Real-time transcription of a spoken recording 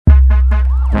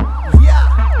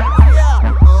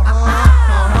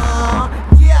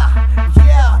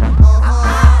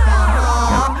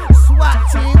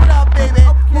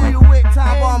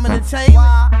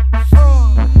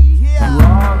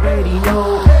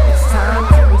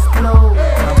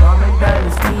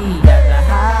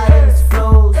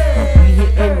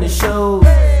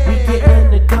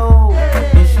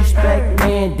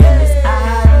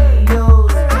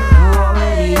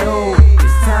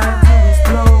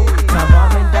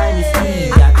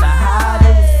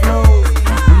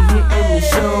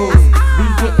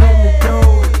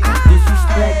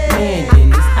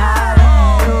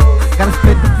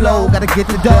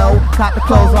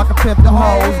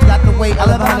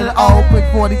of the old. Quick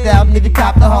 40,000, nigga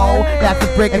cop the hoe. That's a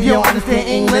brick if you don't understand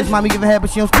English. Mommy give a head, but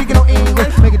she don't speak no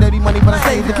English. Making dirty money, but I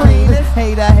save the cleanest.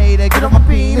 Hater, get on my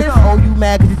penis. Oh, you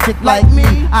mad cause you chick like me?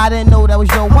 I didn't know that was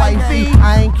your wifey.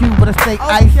 I ain't cute, but I stay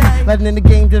icy. Letting in the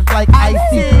game just like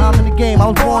icy. I'm in the game, I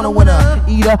was born a winner.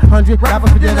 Eat 100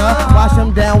 rappers for dinner. Wash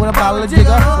them down with a bottle of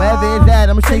jigger. Wherever it's at,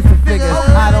 I'ma chase the figures.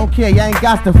 I don't care, y'all ain't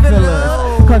got the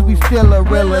fillers. Cause we still a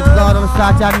realest. God on the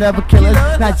side, y'all never killers.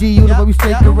 Not G-Unit, but we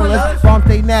straight gorillas. Bomb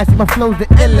stay nasty, my flow's the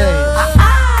illest.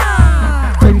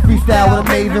 Crazy freestyle with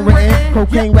amazing written.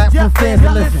 Cocaine rap for fans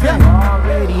to listen. You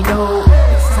already know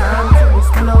it's time to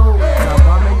explode.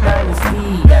 T.O.M.B.OMB and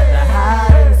Dynasty got the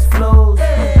hottest flows.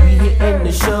 We hitting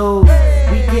the shows,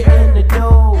 we getting the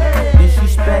dough.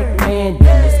 Disrespect, man,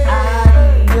 then it's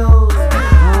adios. You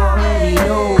already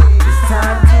know it's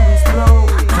time to explode.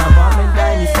 T.O.M.B.OMB and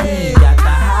Dynasty got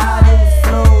the hottest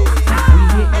flows. We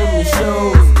hitting the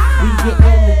shows, we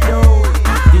getting the dough.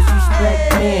 Disrespect,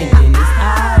 man, then it's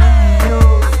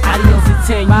adios. Adios at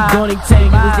 10, you going 10.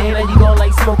 You was there and you gon'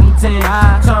 like smoking 10.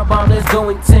 T.O.M.B.OMB, let's go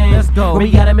in 10. Let's go.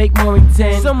 We gotta make more in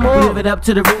 10. Some more. We live it up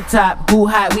to the rooftop. Who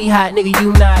hot, we hot, nigga,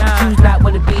 you not. Choose not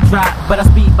when the beat drop, but I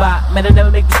speed bop. Man, I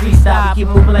never make the street stop. We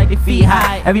keep moving like they feet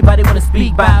high. Everybody wanna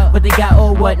speak about what they got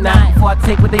or whatnot. Before I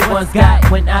take what they once got.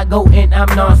 When I go in, I'm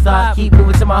non-stop. Keep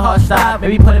moving to my heart stop.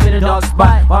 Maybe put him in a dark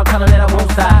spot. While I'm telling that I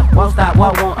won't stop. Won't stop,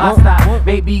 why won't I stop?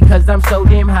 Maybe cause I'm so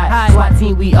damn hot. SWAT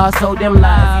team, we are so damn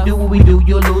live. If you do what we do,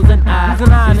 you'll lose an eye.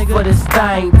 Just for the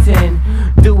Stein-10.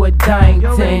 Do a dying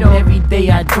 10. Every day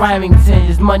I driving 10.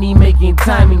 Just money making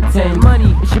timing 10.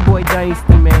 It's your boy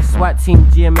Dynasty, man. SWAT team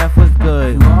GMF was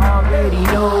good. You already